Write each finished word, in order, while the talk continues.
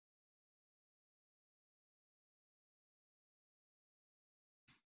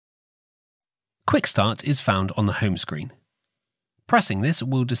Quick Start is found on the home screen. Pressing this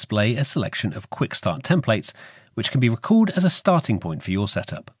will display a selection of Quick Start templates, which can be recalled as a starting point for your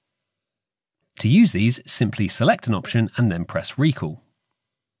setup. To use these, simply select an option and then press Recall.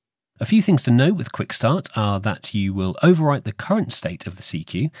 A few things to note with Quick Start are that you will overwrite the current state of the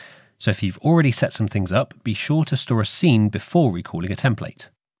CQ, so if you've already set some things up, be sure to store a scene before recalling a template.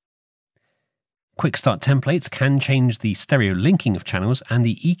 Quick Start templates can change the stereo linking of channels and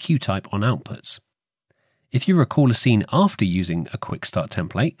the EQ type on outputs. If you recall a scene after using a Quick Start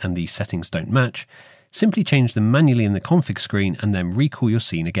template and these settings don't match, simply change them manually in the config screen and then recall your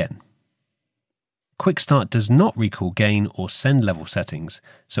scene again. Quick Start does not recall gain or send level settings,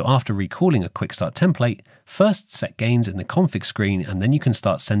 so after recalling a Quick Start template, first set gains in the config screen and then you can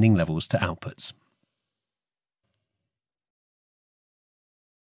start sending levels to outputs.